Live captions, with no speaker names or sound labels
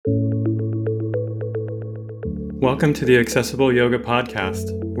Welcome to the Accessible Yoga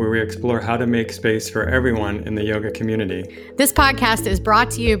Podcast, where we explore how to make space for everyone in the yoga community. This podcast is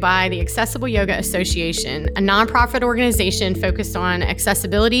brought to you by the Accessible Yoga Association, a nonprofit organization focused on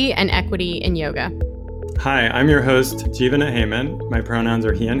accessibility and equity in yoga. Hi, I'm your host, Jivana Heyman. My pronouns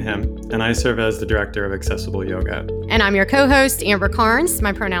are he and him, and I serve as the director of Accessible Yoga. And I'm your co-host, Amber Carnes.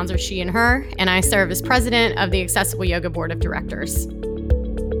 My pronouns are she and her, and I serve as president of the Accessible Yoga Board of Directors.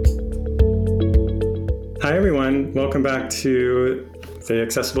 Hi, everyone. Welcome back to the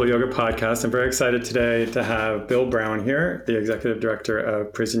Accessible Yoga Podcast. I'm very excited today to have Bill Brown here, the executive director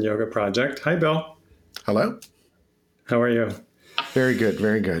of Prison Yoga Project. Hi, Bill. Hello. How are you? Very good.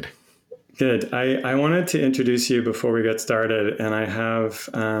 Very good. Good. I wanted to introduce you before we get started, and I have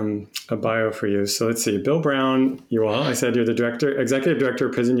a bio for you. So let's see. Bill Brown, I said you're the executive director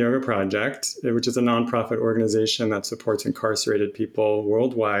of Prison Yoga Project, which is a nonprofit organization that supports incarcerated people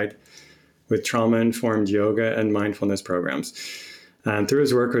worldwide with trauma-informed yoga and mindfulness programs. And through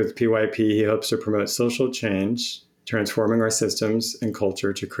his work with PYP, he hopes to promote social change, transforming our systems and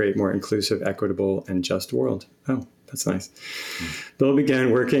culture to create more inclusive, equitable, and just world. Oh, that's nice. Bill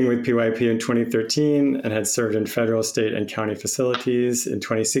began working with PYP in 2013 and had served in federal, state, and county facilities. In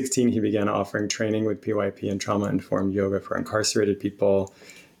 2016, he began offering training with PYP in trauma-informed yoga for incarcerated people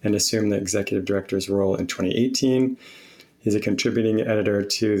and assumed the executive director's role in 2018. He's a contributing editor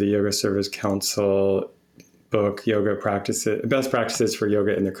to the Yoga Service Council book, Best Practices for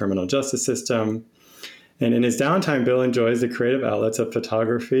Yoga in the Criminal Justice System. And in his downtime, Bill enjoys the creative outlets of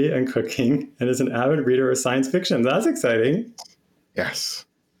photography and cooking and is an avid reader of science fiction. That's exciting. Yes.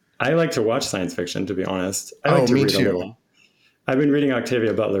 I like to watch science fiction, to be honest. Me too. I've been reading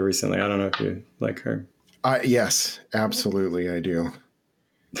Octavia Butler recently. I don't know if you like her. Yes, absolutely. I do.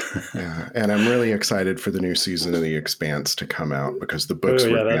 Yeah, and I'm really excited for the new season of The Expanse to come out because the books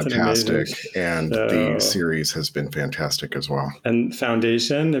were fantastic and the series has been fantastic as well. And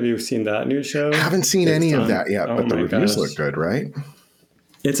Foundation, have you seen that new show? I haven't seen any of that yet, but the reviews look good, right?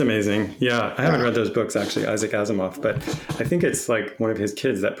 It's amazing. Yeah, I haven't read those books, actually, Isaac Asimov, but I think it's like one of his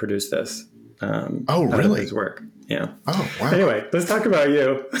kids that produced this. Really? His work. Yeah. Oh, wow. Anyway, let's talk about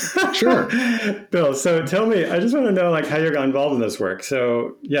you. Sure. Bill, so tell me, I just want to know how you got involved in this work.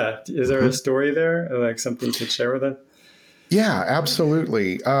 So is there a story there, or something you could share with us? Yeah,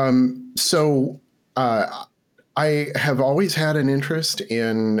 absolutely. I have always had an interest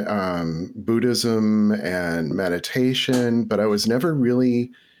in Buddhism and meditation, but I was never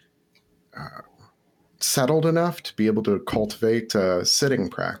really settled enough to be able to cultivate a sitting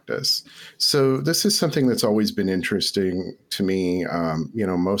practice. So this is something that's always been interesting to me,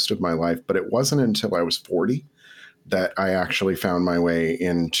 most of my life, but it wasn't until I was 40 that I actually found my way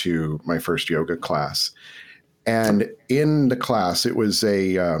into my first yoga class. And in the class, it was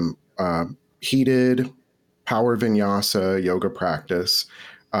a heated power vinyasa yoga practice.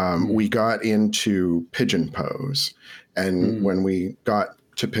 We got into pigeon pose. And when we got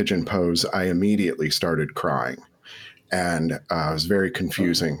to pigeon pose, I immediately started crying. And it was very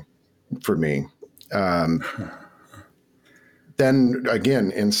confusing for me. Then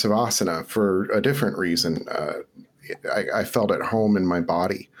again, in Savasana, for a different reason, I felt at home in my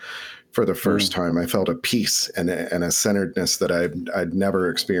body. For the first time, I felt a peace and a centeredness that I'd never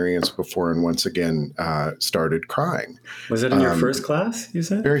experienced before, and once again started crying. Was it in your first class, you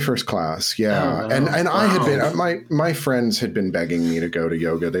said? Very first class, yeah. Oh, wow. And I had been, my friends had been begging me to go to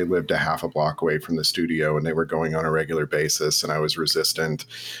yoga. They lived a half a block away from the studio, and they were going on a regular basis, and I was resistant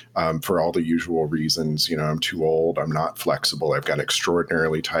for all the usual reasons. I'm too old, I'm not flexible, I've got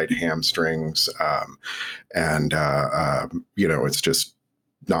extraordinarily tight hamstrings, it's just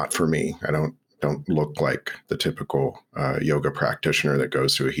not for me. I don't look like the typical yoga practitioner that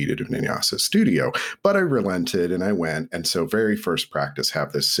goes to a heated vinyasa studio, but I relented and I went. And so very first practice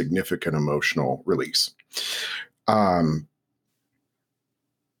have this significant emotional release. So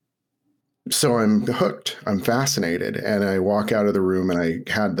I'm hooked, I'm fascinated, and I walk out of the room, and I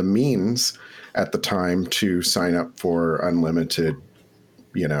had the means at the time to sign up for unlimited,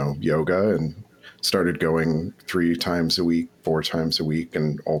 yoga, and started going 3 times a week, 4 times a week,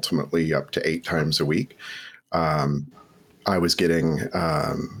 and ultimately up to 8 times a week. I was getting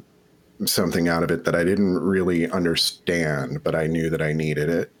something out of it that I didn't really understand, but I knew that I needed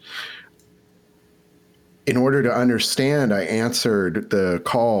it. In order to understand, I answered the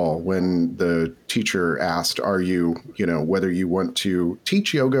call when the teacher asked, whether you want to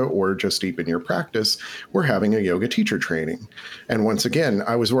teach yoga or just deepen your practice, we're having a yoga teacher training. And once again,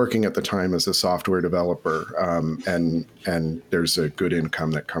 I was working at the time as a software developer, and there's a good income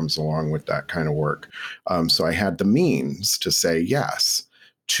that comes along with that kind of work. So I had the means to say yes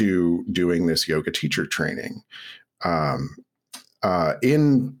to doing this yoga teacher training.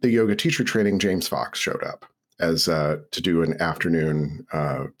 In the yoga teacher training, James Fox showed up as to do an afternoon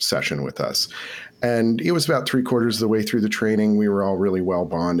session with us. And it was about 3/4 of the way through the training. We were all really well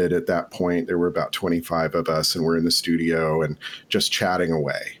bonded at that point. There were about 25 of us, and we're in the studio and just chatting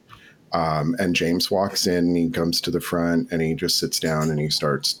away. And James walks in, and he comes to the front, and he just sits down and he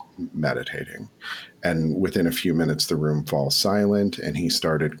starts meditating. And within a few minutes, the room falls silent, and he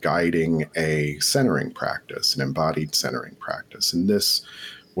started guiding a centering practice, an embodied centering practice. And this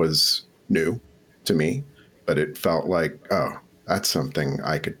was new to me, but it felt like, oh, that's something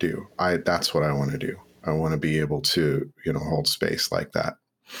I could do. That's what I want to do. I want to be able to, hold space like that.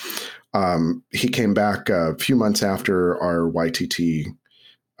 He came back a few months after our YTT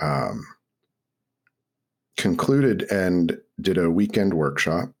concluded and did a weekend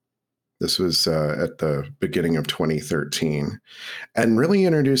workshop. This was at the beginning of 2013, and really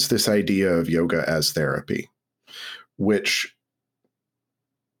introduced this idea of yoga as therapy, which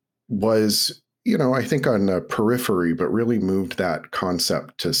was, I think on the periphery, but really moved that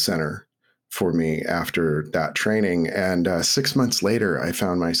concept to center for me after that training. And 6 months later, I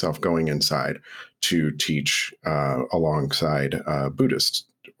found myself going inside to teach alongside a Buddhist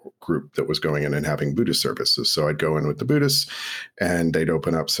group that was going in and having Buddhist services. So I'd go in with the Buddhists, and they'd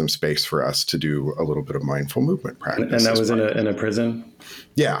open up some space for us to do a little bit of mindful movement practice. And that was in a prison?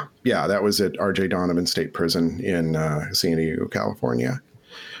 Yeah. That was at R.J. Donovan State Prison in San Diego, California.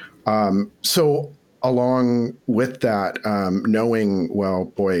 So along with that, knowing, well,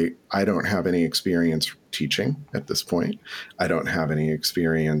 boy, I don't have any experience teaching at this point. I don't have any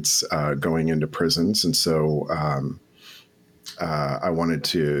experience going into prisons. And so I wanted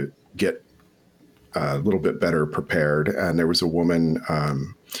to get a little bit better prepared. And there was a woman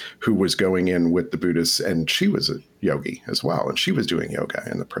who was going in with the Buddhists, and she was a yogi as well, and she was doing yoga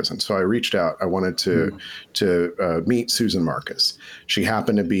in the prison. So I reached out. I wanted to meet Susan Marcus. She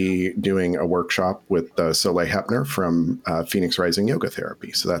happened to be doing a workshop with Soleil Hepner from Phoenix Rising Yoga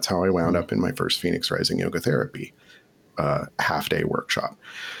Therapy. So that's how I wound up in my first Phoenix Rising Yoga Therapy half-day workshop.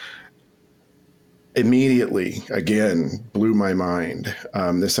 Immediately, again, blew my mind.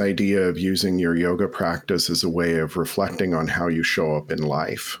 This idea of using your yoga practice as a way of reflecting on how you show up in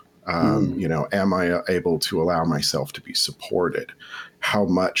life. Am I able to allow myself to be supported? How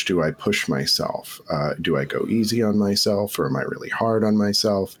much do I push myself? Do I go easy on myself, or am I really hard on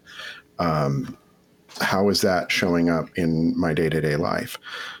myself? How is that showing up in my day-to-day life?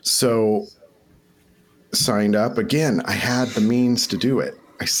 So signed up. Again, I had the means to do it.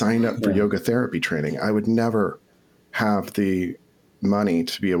 I signed up for yoga therapy training. I would never have the money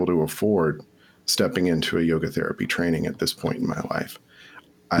to be able to afford stepping into a yoga therapy training at this point in my life.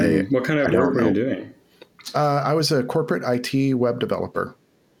 What kind of work were you doing? I was a corporate IT web developer.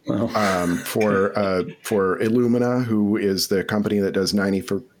 Wow. For Illumina, who is the company that does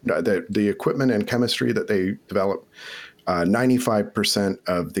the equipment and chemistry that they develop. 95%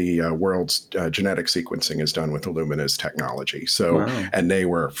 of the world's genetic sequencing is done with Illumina's technology. So, wow. And they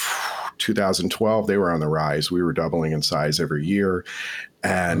were 2012, they were on the rise. We were doubling in size every year.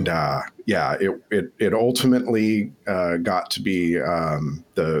 And it ultimately got to be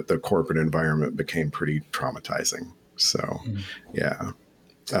the corporate environment became pretty traumatizing. So,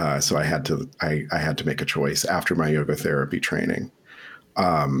 so I had to make a choice after my yoga therapy training.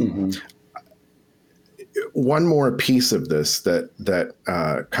 One more piece of this that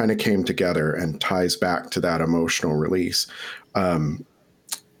kind of came together and ties back to that emotional release.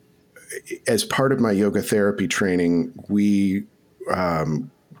 As part of my yoga therapy training, we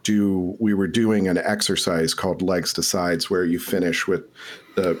were doing an exercise called legs to sides, where you finish with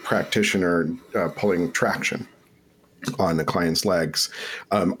the practitioner pulling traction on the client's legs.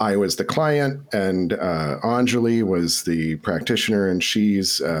 I was the client, and Anjali was the practitioner, and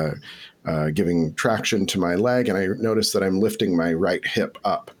she's giving traction to my leg, and I noticed that I'm lifting my right hip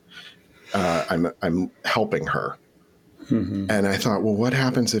up. I'm helping her. Mm-hmm. And I thought, well, what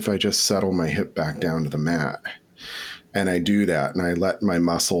happens if I just settle my hip back down to the mat? And I do that, and I let my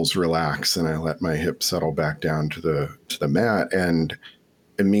muscles relax, and I let my hip settle back down to the mat, and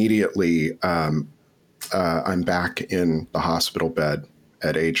immediately I'm back in the hospital bed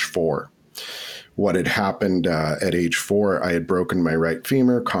at age 4. What had happened at age 4, I had broken my right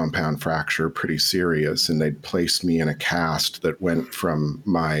femur, compound fracture, pretty serious, and they'd placed me in a cast that went from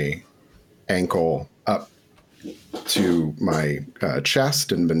my ankle up to my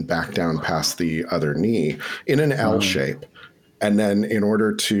chest and then back down past the other knee in an L shape. And then in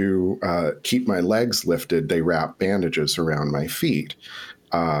order to keep my legs lifted, they wrapped bandages around my feet.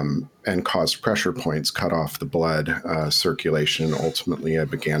 and caused pressure points, cut off the blood circulation. Ultimately, I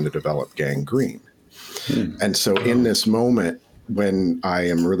began to develop gangrene. And so in this moment, when I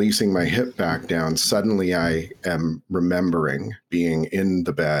am releasing my hip back down, suddenly I am remembering being in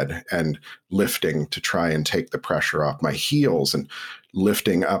the bed and lifting to try and take the pressure off my heels and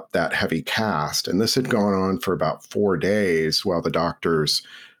lifting up that heavy cast. And this had gone on for about 4 days while the doctors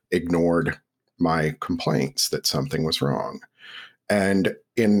ignored my complaints that something was wrong. And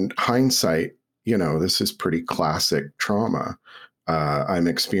in hindsight, this is pretty classic trauma. I'm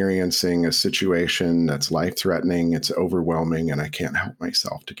experiencing a situation that's life-threatening, it's overwhelming, and I can't help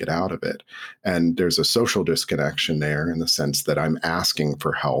myself to get out of it. And there's a social disconnection there in the sense that I'm asking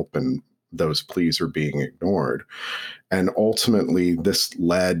for help and those pleas are being ignored. And ultimately, this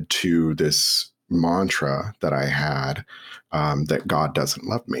led to this mantra that I had, that God doesn't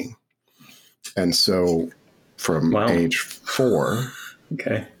love me. And so from age 4,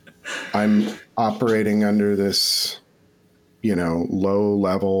 okay, I'm operating under this low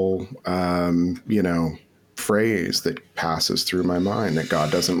level, phrase that passes through my mind that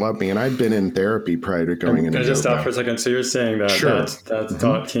God doesn't love me. And I'd been in therapy prior to going into yoga. Just stop for a second. So you're saying that Sure. that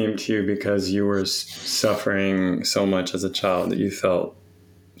thought came to you because you were suffering so much as a child that you felt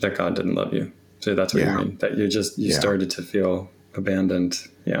that God didn't love you. So that's what you mean, that you started to feel abandoned.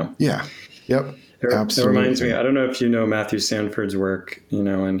 Yeah. Yeah. Yep. It reminds me, I don't know if you know Matthew Sanford's work,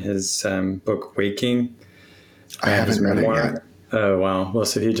 in his book, Waking. I haven't read it yet. Oh, wow. Well,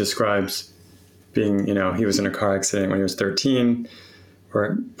 so he describes being, he was in a car accident when he was 13,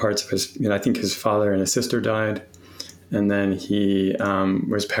 where parts of his, I think his father and his sister died. And then he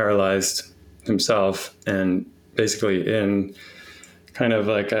was paralyzed himself and basically in kind of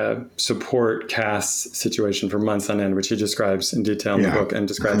like a support cast situation for months on end, which he describes in detail in the book and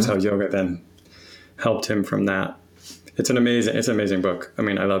describes how yoga then helped him from that. It's an amazing book. I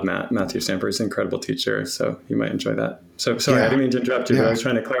mean, I love Matthew Sanford. He's an incredible teacher, so you might enjoy that. So sorry, I didn't mean to interrupt you, but I was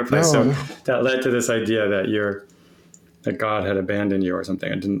trying to clarify. No. So that led to this idea that God had abandoned you or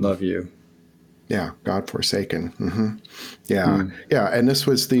something and didn't love you. Yeah, God forsaken. Mm-hmm. Yeah, yeah. And this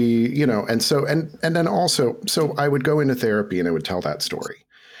was the, and so, and then also, so I would go into therapy and I would tell that story.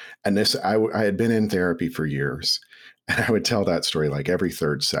 And this, I had been in therapy for years, and I would tell that story like every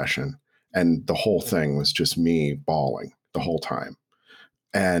third session. And the whole thing was just me bawling the whole time.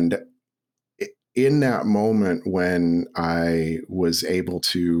 And in that moment when I was able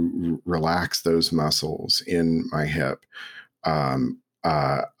to relax those muscles in my hip,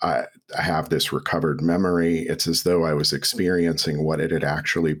 I have this recovered memory. It's as though I was experiencing what it had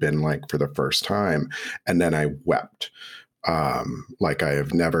actually been like for the first time. And then I wept like I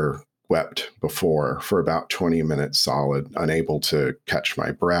have never wept before for about 20 minutes solid, unable to catch my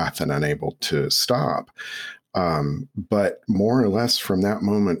breath and unable to stop. But more or less from that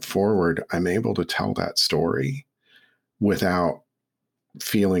moment forward, I'm able to tell that story without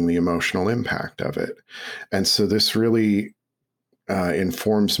feeling the emotional impact of it. And so this really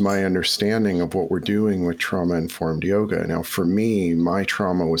informs my understanding of what we're doing with trauma-informed yoga. Now, for me, my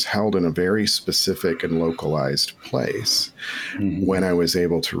trauma was held in a very specific and localized place. Mm-hmm. When I was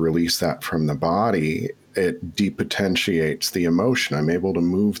able to release that from the body, it depotentiates the emotion. I'm able to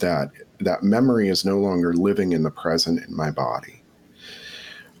move that. That memory is no longer living in the present in my body.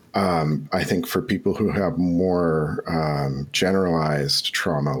 I think for people who have more generalized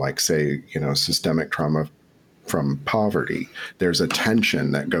trauma, like say, systemic trauma from poverty, there's a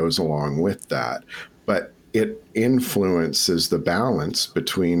tension that goes along with that, but it influences the balance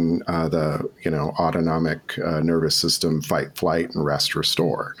between the autonomic nervous system fight, flight, and rest,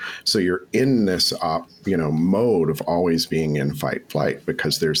 restore. So you're in this mode of always being in fight, flight,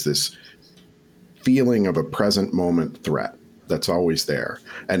 because there's this feeling of a present moment threat that's always there.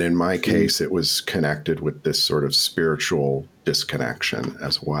 And in my case, it was connected with this sort of spiritual disconnection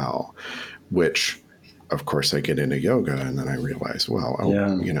as well, which of course I get into yoga and then I realize,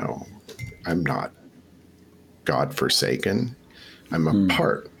 I'm not God forsaken. I'm a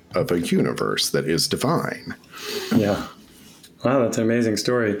part of a universe that is divine. Yeah. Wow. That's an amazing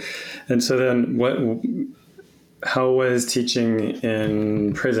story. And so then how was teaching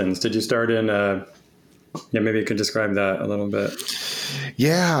in prisons? Did you start in maybe you could describe that a little bit.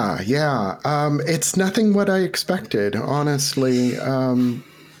 Yeah. It's nothing what I expected, honestly.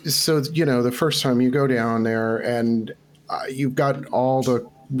 So, the first time you go down there and you've got all the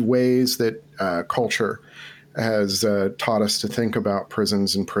ways that culture has taught us to think about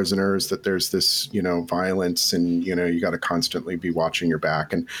prisons and prisoners, that there's this, violence and, you got to constantly be watching your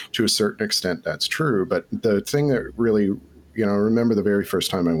back. And to a certain extent, that's true. But the thing that really, I remember the very first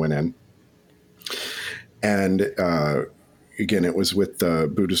time I went in and, again, it was with the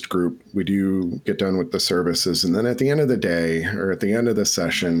Buddhist group. We do get done with the services. And then at the end of the day, or at the end of the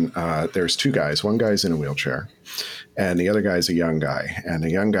session, there's two guys. One guy's in a wheelchair and the other guy's a young guy. And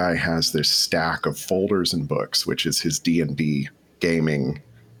the young guy has this stack of folders and books, which is his D&D gaming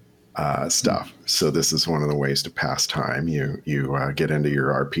stuff. So this is one of the ways to pass time. You get into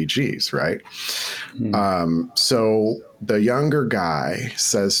your RPGs, right? So the younger guy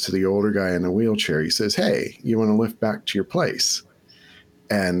says to the older guy in the wheelchair, he says, "Hey, you want to lift back to your place?"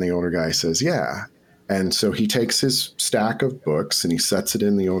 And the older guy says, "Yeah." And so he takes his stack of books and he sets it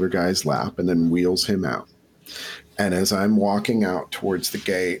in the older guy's lap and then wheels him out. And as I'm walking out towards the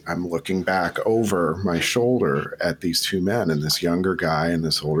gate, I'm looking back over my shoulder at these two men, and this younger guy and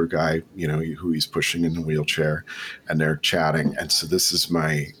this older guy, you know, who he's pushing in the wheelchair, and they're chatting. And so this is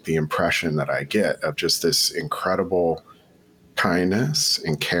the impression that I get of just this incredible kindness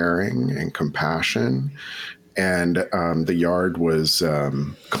and caring and compassion. And the yard was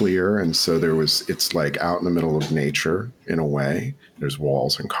clear, and so it's like out in the middle of nature in a way. There's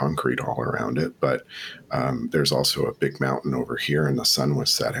walls and concrete all around it, but there's also a big mountain over here, and the sun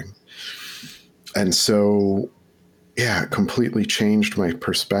was setting. And so, yeah, it completely changed my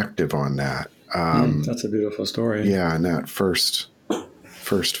perspective on that. That's a beautiful story. Yeah, and that first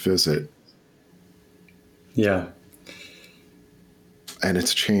visit. Yeah. And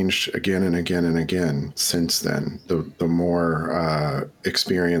it's changed again and again and again since then. The more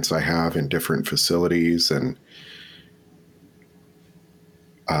experience I have in different facilities, and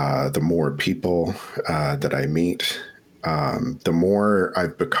the more people that I meet, the more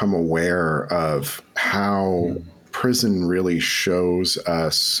I've become aware of how prison really shows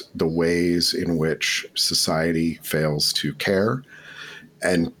us the ways in which society fails to care,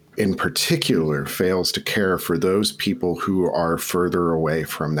 and in particular fails to care for those people who are further away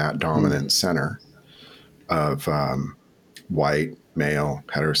from that dominant center of white, male,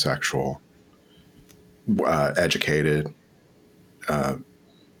 heterosexual, educated. I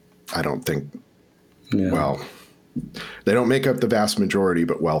don't think, well, they don't make up the vast majority,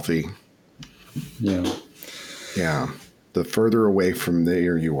 but wealthy. Yeah. Yeah. The further away from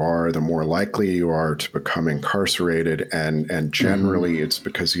there you are, the more likely you are to become incarcerated. And generally it's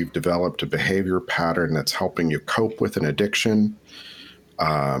because you've developed a behavior pattern that's helping you cope with an addiction.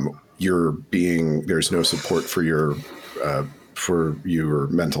 There's no support for your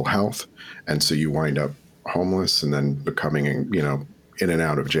mental health. And so you wind up homeless and then becoming, in and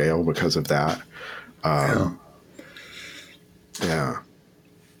out of jail because of that. Yeah.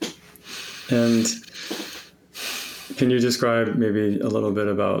 And can you describe maybe a little bit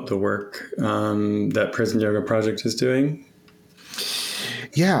about the work that Prison Yoga Project is doing?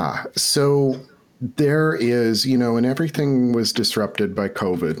 Yeah. So there is, and everything was disrupted by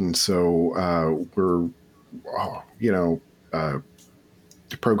COVID. And so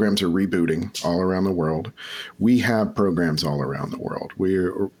the programs are rebooting all around the world. We have programs all around the world. We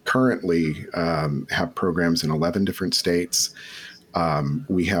currently have programs in 11 different states.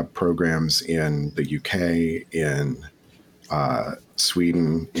 We have programs in the UK, in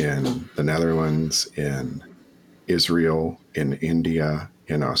Sweden, in the Netherlands, in Israel, in India,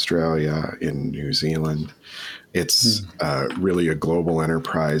 in Australia, in New Zealand. It's really a global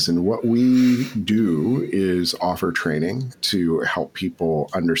enterprise. And what we do is offer training to help people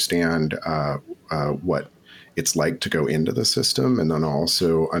understand what it's like to go into the system, and then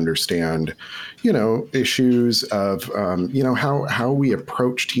also understand, issues of, how we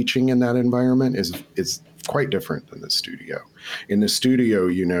approach teaching in that environment is quite different than the studio. In the studio,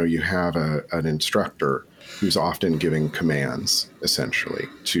 you have an instructor who's often giving commands, essentially,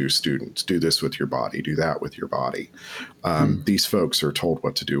 to students. Do this with your body, do that with your body. These folks are told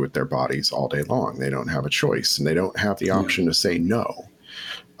what to do with their bodies all day long. They don't have a choice, and they don't have the option to say no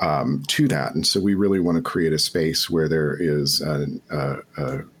to that. And so we really want to create a space where there is an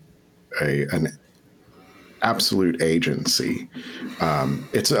absolute agency.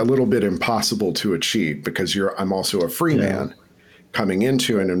 It's a little bit impossible to achieve because I'm also a free man coming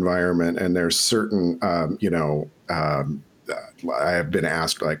into an environment, and there's certain, I have been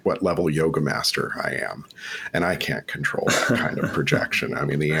asked what level yoga master I am, and I can't control that kind of projection. I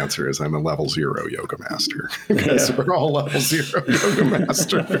mean, the answer is I'm a level 0 yoga master because we're all level 0 yoga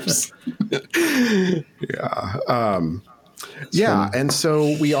masters. And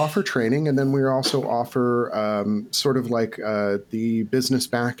so we offer training, and then we also offer sort of like the business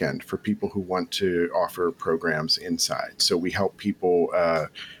back end for people who want to offer programs inside. So we help people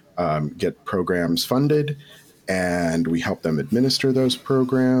get programs funded, and we help them administer those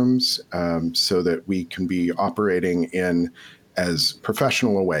programs so that we can be operating in as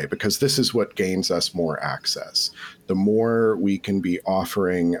professional a way, because this is what gains us more access. The more we can be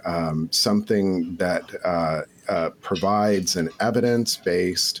offering something that provides an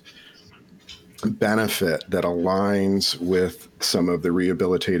evidence-based benefit that aligns with some of the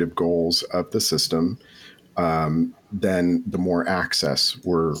rehabilitative goals of the system, then the more access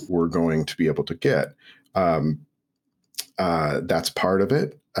we're going to be able to get. That's part of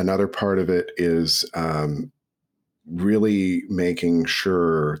it. Another part of it is really making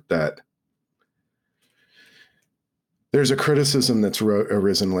sure that there's a criticism that's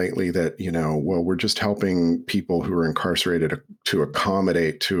arisen lately that, well, we're just helping people who are incarcerated to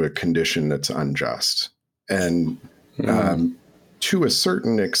accommodate to a condition that's unjust. And to a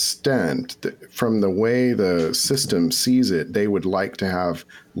certain extent, from the way the system sees it, they would like to have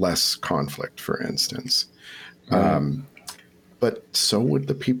less conflict, for instance. But so would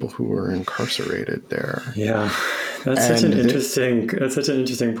the people who are incarcerated there. Yeah, that's such an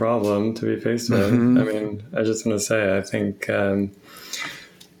interesting problem to be faced with. Mm-hmm. I mean, I just want to say, I think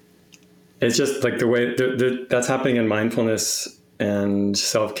it's just like the way that's happening in mindfulness and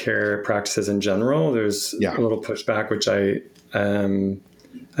self-care practices in general. There's a little pushback, which I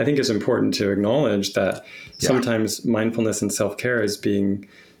think is important to acknowledge, that sometimes mindfulness and self-care is being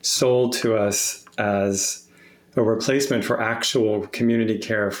sold to us as a replacement for actual community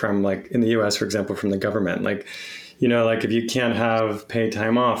care from, like in the US, for example, from the government. Like, like if you can't have paid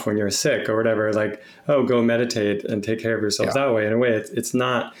time off when you're sick or whatever, like, oh, go meditate and take care of yourself that way. In a way, it's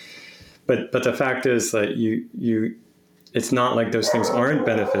not, but the fact is that it's not like those things aren't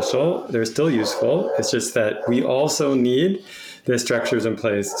beneficial. They're still useful. It's just that we also need the structures in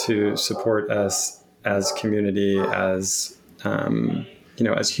place to support us as community, as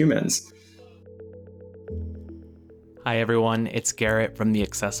humans. Hi everyone, it's Garrett from the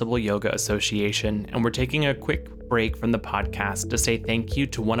Accessible Yoga Association, and we're taking a quick break from the podcast to say thank you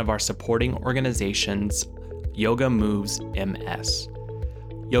to one of our supporting organizations, Yoga Moves MS.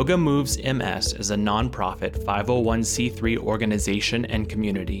 Yoga Moves MS is a nonprofit 501c3 organization and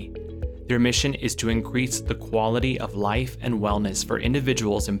community. Their mission is to increase the quality of life and wellness for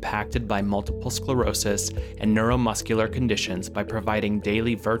individuals impacted by multiple sclerosis and neuromuscular conditions by providing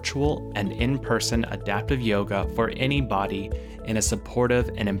daily virtual and in-person adaptive yoga for anybody in a supportive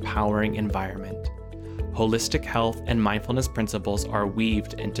and empowering environment. Holistic health and mindfulness principles are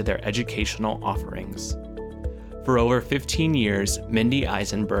weaved into their educational offerings. For over 15 years, Mindy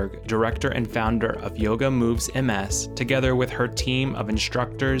Eisenberg, director and founder of Yoga Moves MS, together with her team of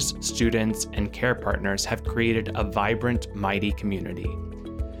instructors, students, and care partners, have created a vibrant, mighty community.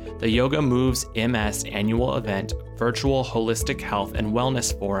 The Yoga Moves MS annual event, Virtual Holistic Health and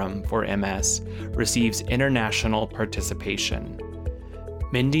Wellness Forum for MS, receives international participation.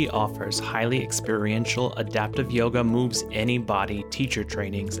 Mindy offers highly experiential adaptive yoga moves any body teacher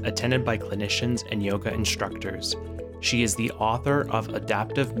trainings attended by clinicians and yoga instructors. She is the author of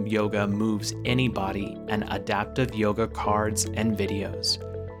Adaptive Yoga Moves Anybody and Adaptive Yoga Cards and Videos.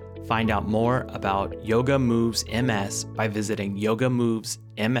 Find out more about Yoga Moves MS by visiting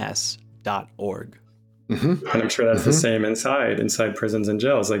yogamovesms.org. Mm-hmm. And I'm sure that's the same inside prisons and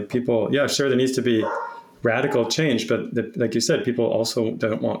jails. Like people, sure, there needs to be radical change, but like you said, people also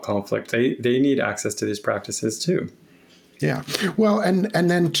don't want conflict. They need access to these practices too. Yeah. Well, and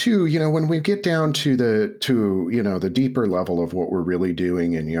then too, when we get down to the deeper level of what we're really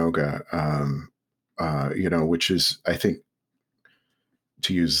doing in yoga, which is, I think,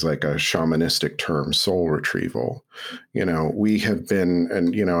 to use like a shamanistic term, soul retrieval. We have been,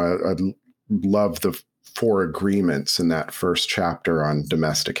 and I love the 4 agreements in that first chapter on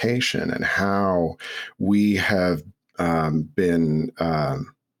domestication and how we have been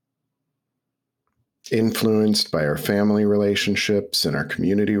influenced by our family relationships and our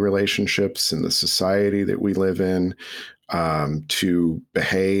community relationships and the society that we live in to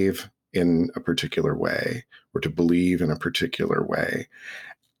behave in a particular way or to believe in a particular way.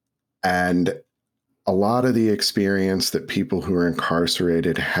 And a lot of the experience that people who are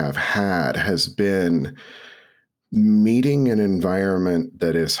incarcerated have had has been meeting an environment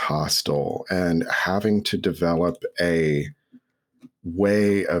that is hostile and having to develop a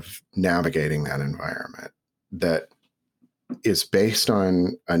way of navigating that environment that is based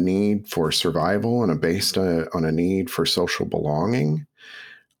on a need for survival and based on a need for social belonging.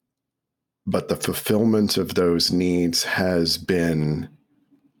 But the fulfillment of those needs has been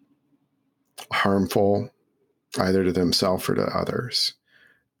harmful either to themselves or to others.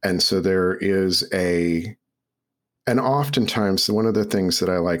 And so there is and oftentimes one of the things that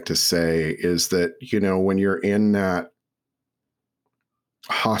I like to say is that, when you're in that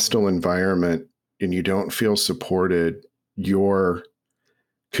hostile environment and you don't feel supported, your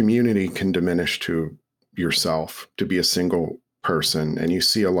community can diminish to yourself, to be a single person. And you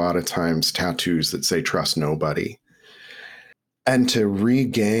see a lot of times tattoos that say trust nobody. And to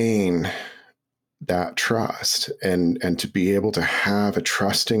regain that trust and to be able to have a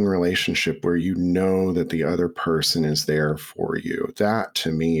trusting relationship where you know that the other person is there for you, that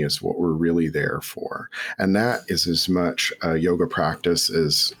to me is what we're really there for. And that is as much a yoga practice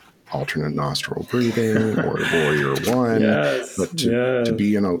as alternate nostril breathing or Warrior One. Yes, but to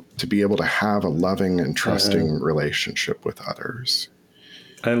be able to have a loving and trusting relationship with others.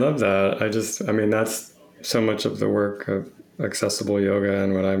 I love that. I mean, that's so much of the work of accessible yoga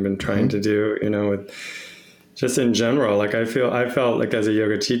and what I've been trying to do, with just in general. Like I felt like as a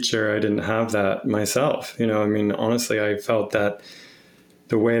yoga teacher, I didn't have that myself. I mean, honestly, I felt that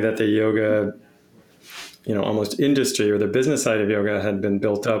the way that the yoga, almost industry or the business side of yoga had been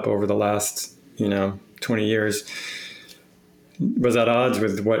built up over the last, 20 years was at odds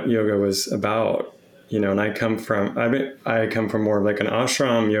with what yoga was about. And I come from more of like an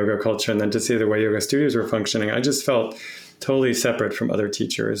ashram yoga culture, and then to see the way yoga studios were functioning, I just felt totally separate from other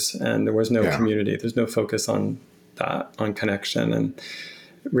teachers, and there was no community. There's no focus on that, on connection, and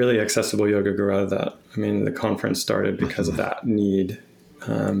really accessible yoga grew out of that. I mean, the conference started because of that need,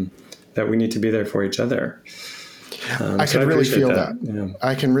 that we need to be there for each other. I can really feel that. Yeah.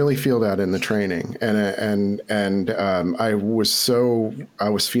 I can really feel that in the training, and I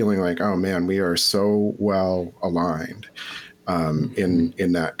was feeling like, oh man, we are so well aligned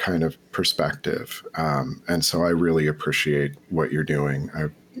in that kind of perspective, and so I really appreciate what you're doing.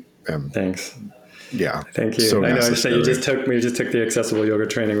 Thanks. Yeah, thank you. So I know you just took the accessible yoga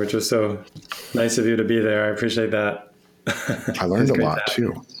training, which was so nice of you to be there. I appreciate that. I learned a lot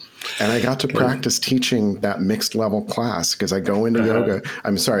too. And I got to practice teaching that mixed level class because I go into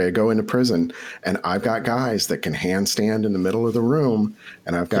I go into prison, and I've got guys that can handstand in the middle of the room,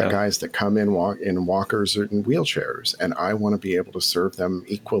 and I've got guys that come in walkers or in wheelchairs, and I want to be able to serve them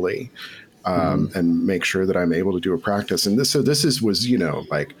equally, and make sure that I'm able to do a practice. And this was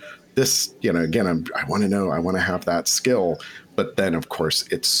like this, again, I want to have that skill. But then, of course,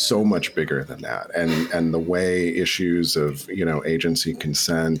 it's so much bigger than that. And the way issues of, agency,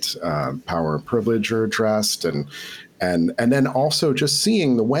 consent, power and privilege are addressed. And then also just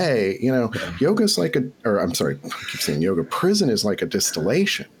seeing the way, yoga's like I keep saying yoga. Prison is like a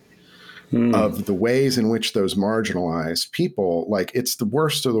distillation of the ways in which those marginalized people, like it's the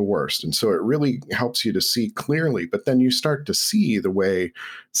worst of the worst. And so it really helps you to see clearly, but then you start to see the way,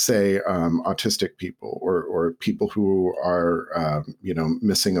 say, autistic people or people who are,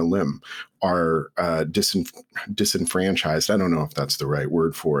 missing a limb are disenfranchised. I don't know if that's the right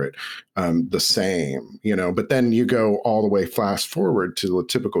word for it. The same, but then you go all the way fast forward to the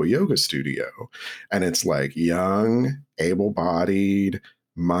typical yoga studio, and it's like young, able-bodied,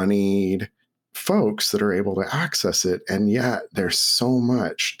 moneyed folks that are able to access it. And yet there's so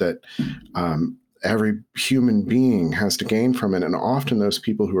much that every human being has to gain from it. And often those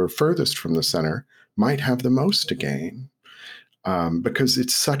people who are furthest from the center might have the most to gain, because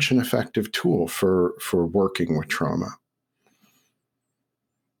it's such an effective tool for working with trauma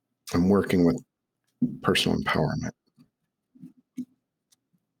and working with personal empowerment.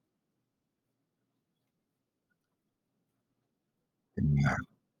 Yeah.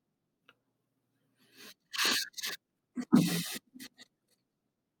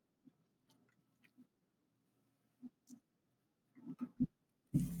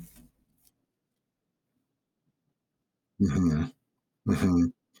 Mm-hmm. Mm-hmm.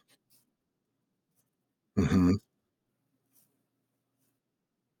 Mm-hmm.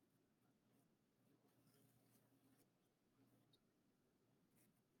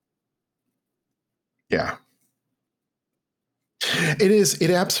 Yeah. It is. It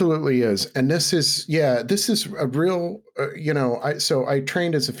absolutely is. And this is a real, I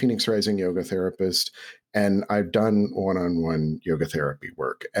trained as a Phoenix Rising yoga therapist, and I've done one-on-one yoga therapy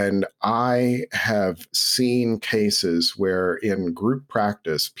work. And I have seen cases where in group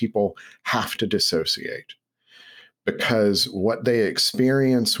practice, people have to dissociate because what they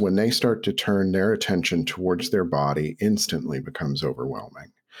experience when they start to turn their attention towards their body instantly becomes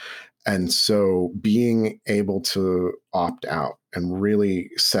overwhelming. And so being able to opt out and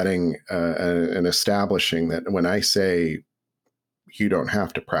really setting and establishing that when I say you don't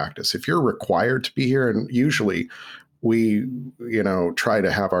have to practice, if you're required to be here, and usually we, try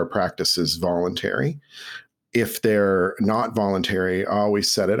to have our practices voluntary. If they're not voluntary, I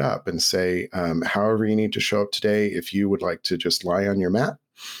always set it up and say, however you need to show up today, if you would like to just lie on your mat,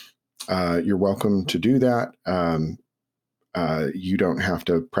 you're welcome to do that. You don't have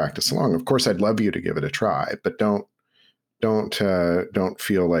to practice along. Of course, I'd love you to give it a try, but don't Don't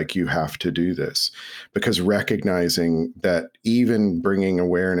feel like you have to do this, because recognizing that even bringing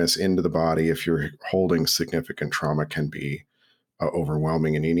awareness into the body, if you're holding significant trauma, can be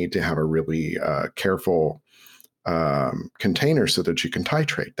overwhelming, and you need to have a really careful container so that you can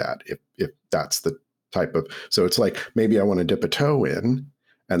titrate that if that's the type of. So it's like, maybe I want to dip a toe in,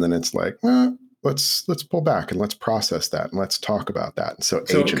 and then it's like, well, let's pull back and let's process that and let's talk about that. And so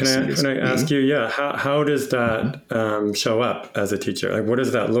agency can I ask you, how does that show up as a teacher? Like, what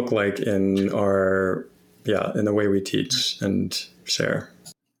does that look like in the way we teach and share?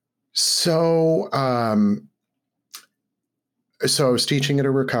 So, so I was teaching at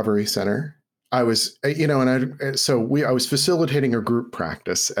a recovery center. I was, I was facilitating a group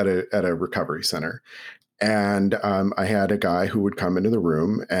practice at a recovery center. And I had a guy who would come into the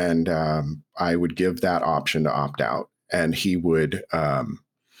room, and I would give that option to opt out, and he would,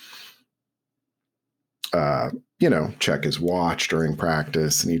 check his watch during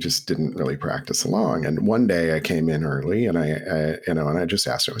practice, and he just didn't really practice along. And one day I came in early, and I just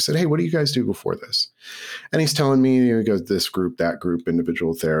asked him, I said, "Hey, what do you guys do before this?" And he's telling me, he goes, this group, that group,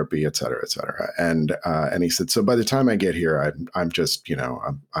 individual therapy, et cetera, et cetera. And he said, so by the time I get here, I'm just,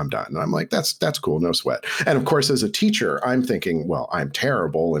 I'm done. And I'm like, that's cool. No sweat. And of course, as a teacher, I'm thinking, well, I'm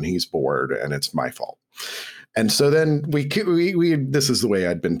terrible and he's bored and it's my fault. And so then we this is the way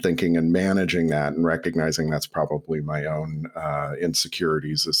I'd been thinking and managing that, and recognizing that's probably my own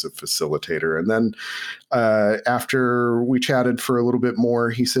insecurities as a facilitator. And then after we chatted for a little bit more,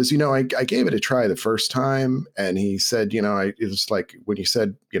 he says, I gave it a try the first time. And he said, it was like when you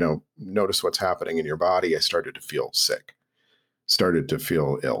said, notice what's happening in your body, I started to feel sick, started to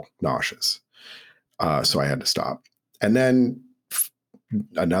feel ill, nauseous. So I had to stop. And then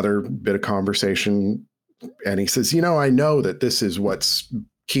another bit of conversation. And he says, I know that this is what's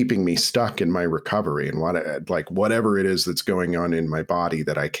keeping me stuck in my recovery, and whatever it is that's going on in my body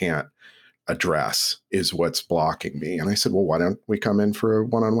that I can't address is what's blocking me. And I said, well, why don't we come in for a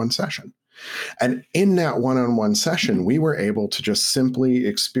one-on-one session? And in that one-on-one session, we were able to just simply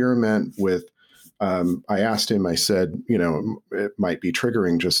experiment with, I asked him, I said, it might be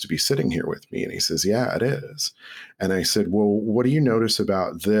triggering just to be sitting here with me. And he says, yeah, it is. And I said, well, what do you notice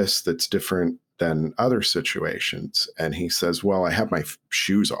about this that's different than other situations? And he says, well, I have my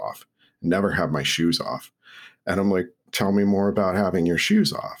shoes off, never have my shoes off. And I'm like, tell me more about having your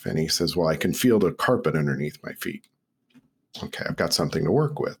shoes off. And he says, well, I can feel the carpet underneath my feet. Okay, I've got something to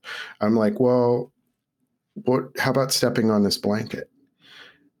work with. I'm like, well, how about stepping on this blanket?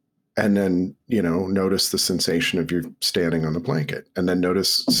 And then, notice the sensation of you standing on the blanket, and then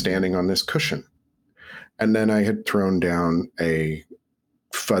notice standing on this cushion. And then I had thrown down a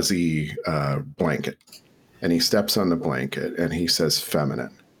fuzzy blanket, and he steps on the blanket and he says,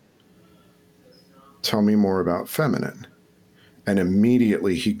 feminine. Tell me more about feminine. And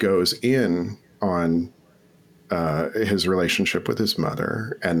immediately he goes in on his relationship with his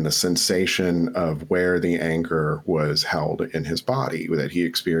mother and the sensation of where the anger was held in his body, that he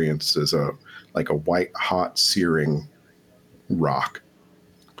experienced as a white hot searing rock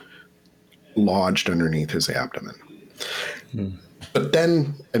lodged underneath his abdomen. But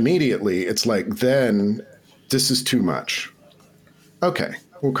then immediately it's like, then this is too much. Okay,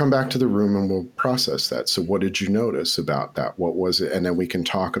 we'll come back to the room and we'll process that. So what did you notice about that? What was it? And then we can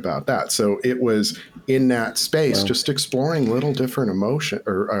talk about that. So it was in that space, just exploring little different emotion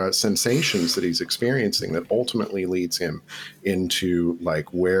or sensations that he's experiencing that ultimately leads him into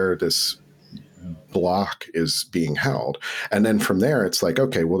where this block is being held. And then from there, it's like,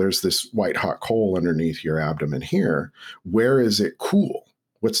 okay, well, there's this white hot coal underneath your abdomen here. Where is it cool?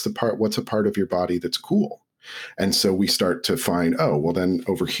 What's a part of your body that's cool? And so we start to find, oh, well, then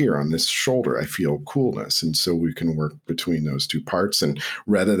over here on this shoulder, I feel coolness. And so we can work between those two parts. And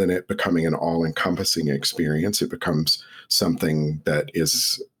rather than it becoming an all-encompassing experience, it becomes something that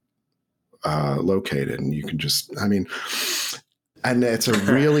is located. And you can just, and it's a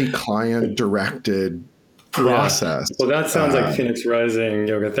really client-directed process. Yeah. Well, that sounds like Phoenix Rising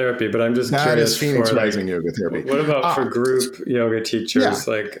yoga therapy, but I'm just curious. That is Phoenix Rising yoga therapy. What about for group yoga teachers?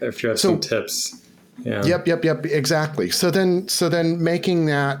 If you have some tips. Yeah. Yep. Exactly. So then making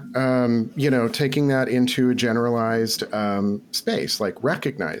that, taking that into a generalized space,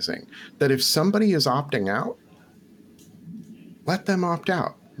 recognizing that if somebody is opting out, let them opt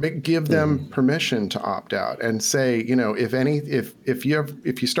out. Give them permission to opt out, and say, if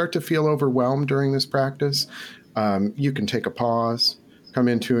you start to feel overwhelmed during this practice, you can take a pause, come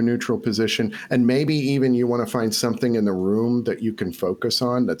into a neutral position, and maybe even you want to find something in the room that you can focus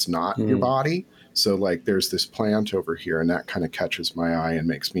on that's not your body. So like there's this plant over here, and that kind of catches my eye and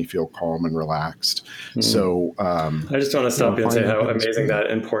makes me feel calm and relaxed. So I just want to stop you and say how amazing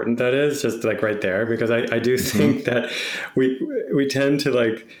that important that is, just like right there, because I do think that we tend to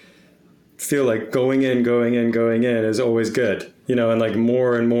like feel like going in is always good, you know, and like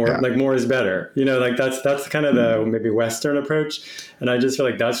more and more, like more is better, you know, like that's kind of the maybe Western approach. And I just feel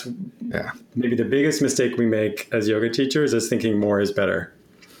like that's maybe the biggest mistake we make as yoga teachers is thinking more is better.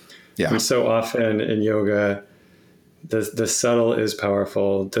 Yeah. And so often in yoga, the subtle is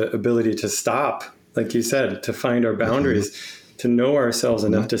powerful. The ability to stop, like you said, to find our boundaries, to know ourselves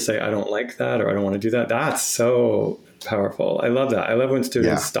enough to say, I don't like that, or I don't want to do that. That's so powerful. I love that. I love when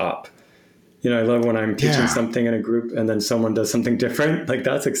students stop. You know, I love when I'm teaching something in a group and then someone does something different. Like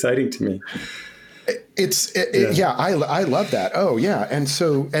that's exciting to me. I love that. Oh yeah. And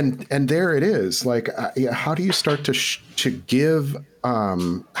so, and there it is. Like, how do you start to give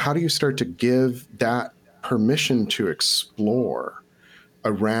that permission to explore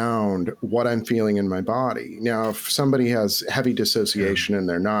around what I'm feeling in my body? Now, if somebody has heavy dissociation and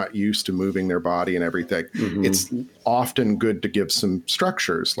they're not used to moving their body and everything, it's often good to give some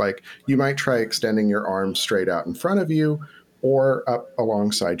structures. Like you might try extending your arms straight out in front of you or up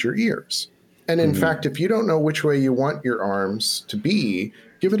alongside your ears. And in fact, if you don't know which way you want your arms to be,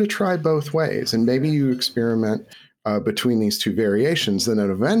 give it a try both ways. And maybe you experiment between these two variations. Then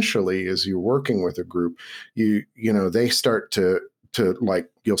eventually, as you're working with a group, you know, they start to like,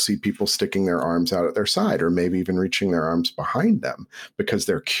 you'll see people sticking their arms out at their side or maybe even reaching their arms behind them because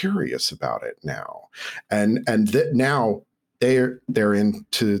they're curious about it now. And now they're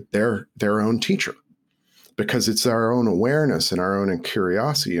into their own teacher, because it's our own awareness and our own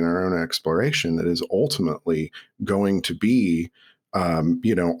curiosity and our own exploration that is ultimately going to be,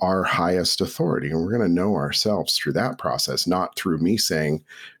 you know, our highest authority. And we're going to know ourselves through that process, not through me saying,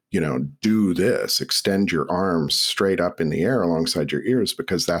 you know, do this, extend your arms straight up in the air alongside your ears,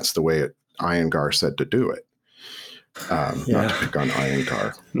 because that's the way Iyengar said to do it. Not to pick on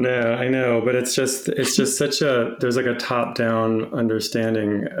Iyengar. No, I know, but it's just such there's like a top-down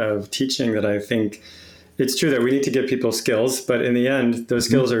understanding of teaching that I think it's true that we need to give people skills, but in the end, those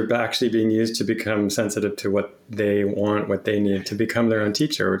skills are actually being used to become sensitive to what they want, what they need, to become their own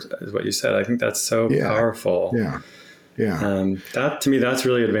teacher, is what you said. I think that's so powerful. Yeah. That to me, that's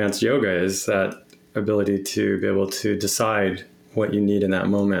really advanced yoga, is that ability to be able to decide what you need in that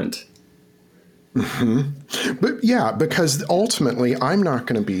moment. But yeah, because ultimately I'm not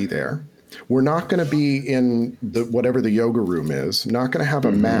going to be there. We're not going to be in whatever the yoga room is, not going to have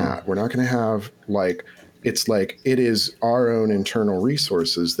a mat. We're not going to have it is our own internal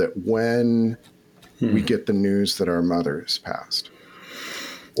resources that when we get the news that our mother has passed,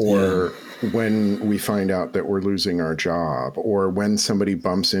 or when we find out that we're losing our job, or when somebody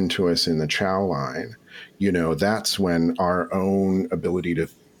bumps into us in the chow line, you know, that's when our own ability to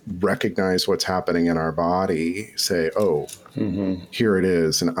recognize what's happening in our body, say, oh, here it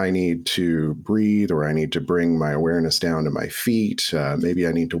is, and I need to breathe, or I need to bring my awareness down to my feet. Maybe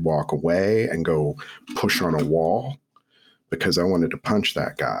I need to walk away and go push on a wall because I wanted to punch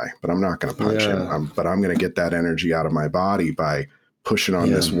that guy, but I'm not going to punch him. But I'm going to get that energy out of my body by pushing on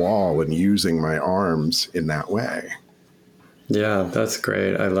this wall and using my arms in that way. Yeah, that's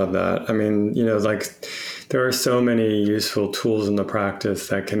great. I love that. I mean, you know, like there are so many useful tools in the practice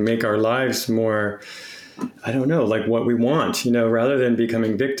that can make our lives more, I don't know, like what we want, you know, rather than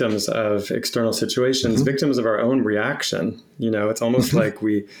becoming victims of external situations, victims of our own reaction. You know, it's almost like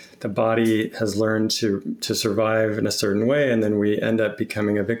the body has learned to survive in a certain way, and then we end up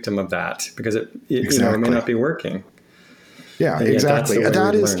becoming a victim of that because it you know, it may not be working. Yeah, exactly.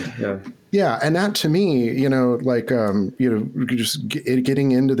 That is, and that to me, you know, like, you know, just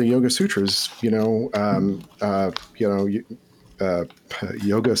getting into the Yoga Sutras, you know,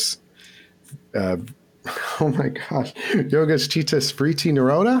 yogas, oh my gosh, Yogas Chitta Vritti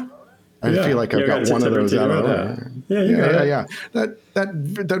Nirodha. I feel like I've got one of those out of there. Yeah. That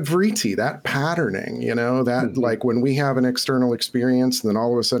vritti, that patterning, you know, that like when we have an external experience and then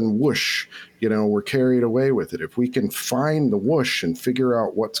all of a sudden, whoosh, you know, we're carried away with it. If we can find the whoosh and figure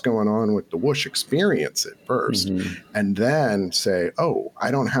out what's going on with the whoosh, experience it first, and then say, oh,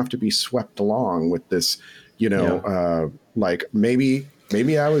 I don't have to be swept along with this, you know, like maybe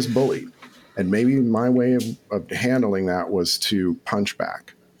I was bullied, and maybe my way of handling that was to punch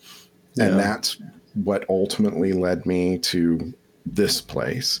back. And that's what ultimately led me to this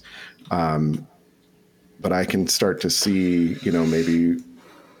place. But I can start to see, you know, maybe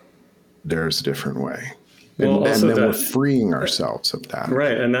there's a different way. And then we're freeing ourselves of that.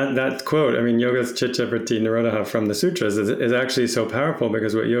 Right. And that quote, I mean, yoga's chitta vritti nirodha from the sutras is actually so powerful,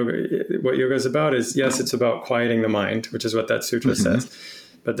 because what yoga is about is, yes, it's about quieting the mind, which is what that sutra says.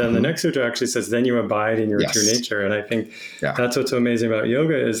 But then the next sutra actually says, then you abide in your true nature. And I think that's what's so amazing about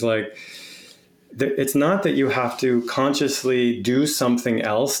yoga is like, it's not that you have to consciously do something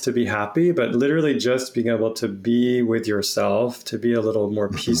else to be happy, but literally just being able to be with yourself, to be a little more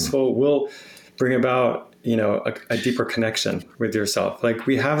peaceful, will bring about, a deeper connection with yourself. Like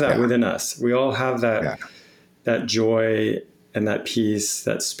we have that within us. We all have that joy and that peace,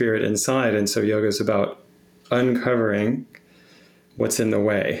 that spirit inside. And so yoga is about uncovering what's in the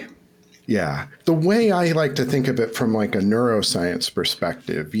way. Yeah. The way I like to think of it from like a neuroscience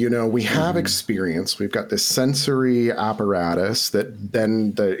perspective, we have experience. We've got this sensory apparatus that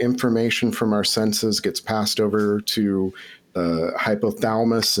then the information from our senses gets passed over to the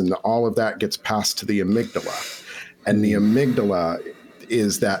hypothalamus, and all of that gets passed to the amygdala. And the amygdala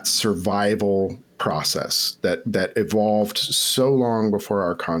is that survival process that evolved so long before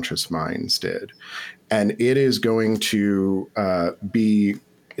our conscious minds did. And it is going to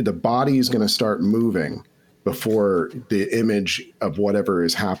the body is going to start moving before the image of whatever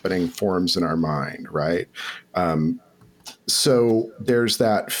is happening forms in our mind, right? So there's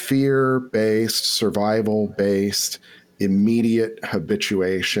that fear-based, survival-based, immediate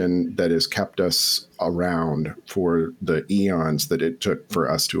habituation that has kept us around for the eons that it took for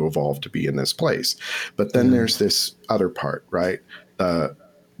us to evolve to be in this place. But then there's this other part, right?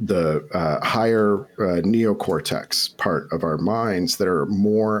 The higher neocortex part of our minds that are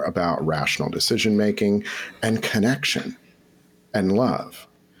more about rational decision-making and connection and love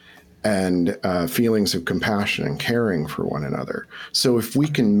and feelings of compassion and caring for one another. So if we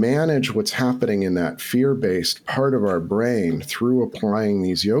can manage what's happening in that fear-based part of our brain through applying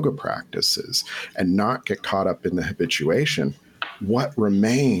these yoga practices and not get caught up in the habituation, what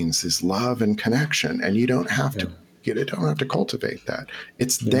remains is love and connection. And you don't have to don't have to cultivate that.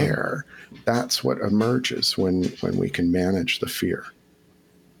 It's there. That's what emerges when we can manage the fear.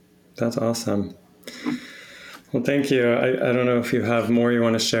 That's awesome. Well, thank you. I don't know if you have more you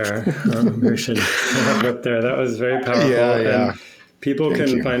want to share. We should have it there. That was very powerful. Yeah. And people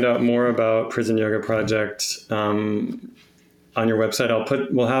can find out more about Prison Yoga Project on your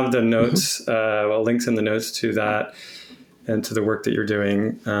website. We'll have the notes, links in the notes to that and to the work that you're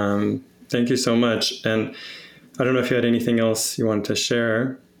doing. Thank you so much. And I don't know if you had anything else you wanted to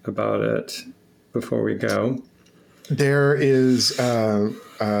share about it before we go. There is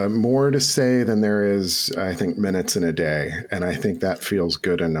more to say than there is, I think, minutes in a day. And I think that feels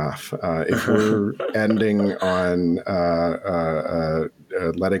good enough. If we're ending on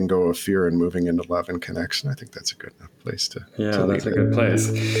letting go of fear and moving into love and connection, I think that's a good enough place to that's a good place.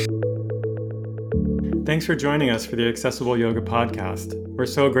 Thanks for joining us for the Accessible Yoga Podcast. We're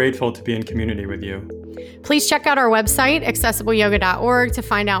so grateful to be in community with you. Please check out our website, accessibleyoga.org, to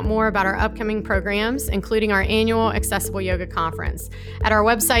find out more about our upcoming programs, including our annual Accessible Yoga Conference. At our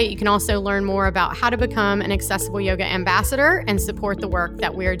website, you can also learn more about how to become an Accessible Yoga ambassador and support the work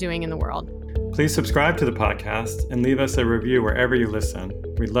that we are doing in the world. Please subscribe to the podcast and leave us a review wherever you listen.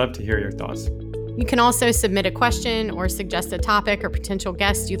 We'd love to hear your thoughts. You can also submit a question or suggest a topic or potential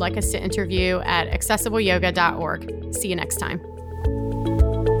guest you'd like us to interview at accessibleyoga.org. See you next time.